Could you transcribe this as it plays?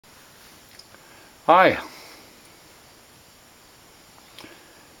Hi.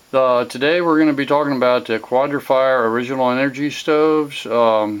 Today we're going to be talking about the Quadri-Fire original energy stoves.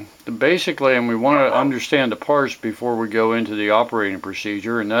 Basically, and we want to understand the parts before we go into the operating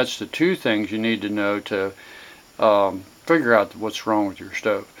procedure, and that's the two things you need to know to figure out what's wrong with your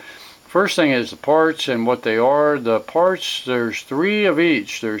stove. First thing is the parts and what they are. The parts, there's three of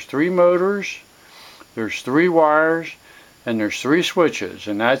each. There's three motors, there's three wires, and there's three switches,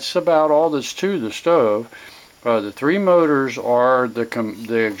 and that's about all that's to the stove. The three motors are the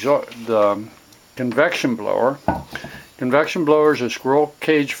convection blower. Convection blower is a squirrel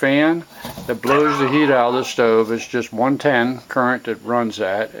cage fan that blows the heat out of the stove. It's just 110 current that runs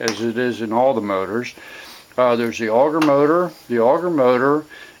that, as it is in all the motors. There's the auger motor. The auger motor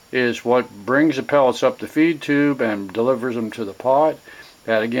is what brings the pellets up the feed tube and delivers them to the pot.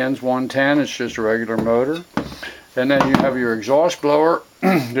 That again is 110. It's just a regular motor. And then you have your exhaust blower.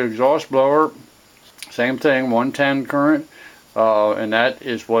 The exhaust blower, same thing, 110 current, and that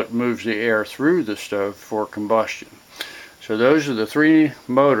is what moves the air through the stove for combustion. So those are the three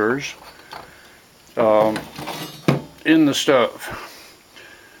motors in the stove.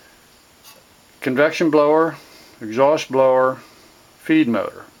 Convection blower, exhaust blower, feed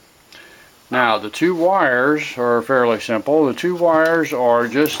motor. Now the two wires are fairly simple. The two wires are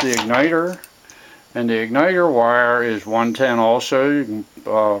just the igniter, and the igniter wire is 110 also. You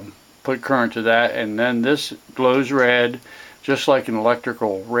can put current to that, and then this glows red just like an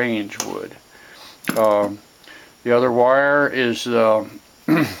electrical range would. The other wire is the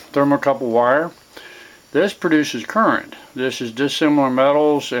thermocouple wire. This produces current. This is dissimilar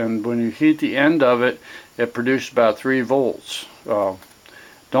metals, and when you heat the end of it, it produces about 3 volts.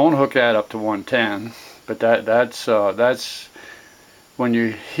 Don't hook that up to 110, but that's when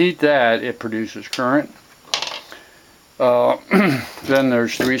you heat that, it produces current. Then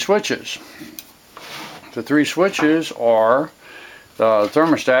there's three switches. The three switches are the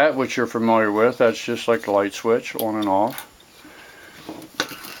thermostat, which you're familiar with. That's just like a light switch, on and off.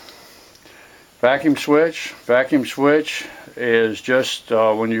 Vacuum switch. Vacuum switch is just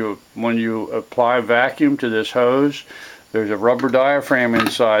when you apply vacuum to this hose, there's a rubber diaphragm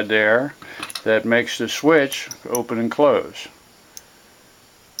inside there that makes the switch open and close.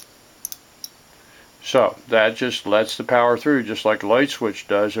 So that just lets the power through, just like a light switch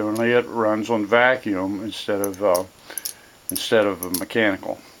does, only it runs on vacuum instead of a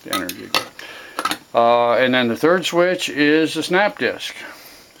mechanical energy. And then the third switch is the snap disc.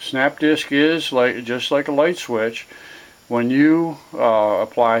 Snap disc is just like a light switch. When you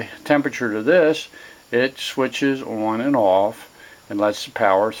apply temperature to this, it switches on and off and lets the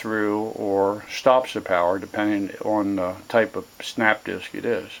power through or stops the power depending on the type of snap disc it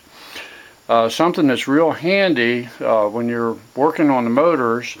is. Something that's real handy when you're working on the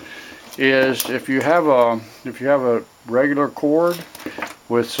motors is if you have a regular cord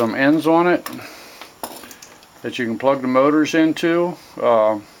with some ends on it that you can plug the motors into.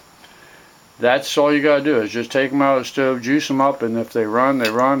 That's all you gotta do is just take them out of the stove, juice them up, and if they run, they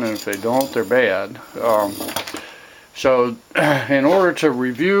run, and if they don't, they're bad. So in order to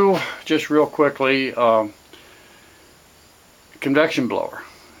review just real quickly, convection blower,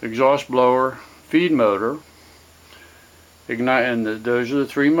 exhaust blower, feed motor, and those are the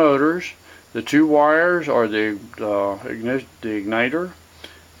three motors. The two wires are the igniter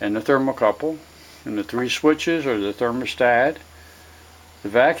and the thermocouple, and the three switches are the thermostat, the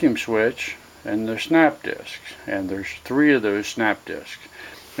vacuum switch, and the snap discs. And there's three of those snap discs,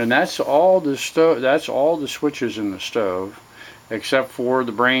 and that's all the stove. That's all the switches in the stove, except for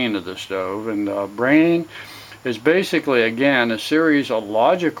the brain of the stove. And the brain is basically, again, a series of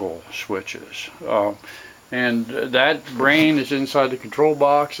logical switches. And that brain is inside the control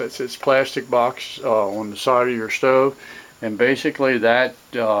box. That's its plastic box on the side of your stove. And basically that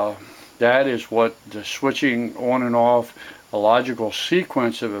is what the switching on and off, a logical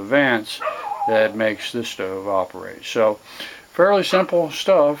sequence of events that makes the stove operate. So fairly simple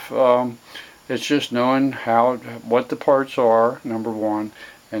stuff. It's just knowing what the parts are, number one,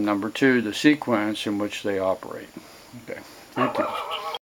 and number two, the sequence in which they operate. Okay, thank you.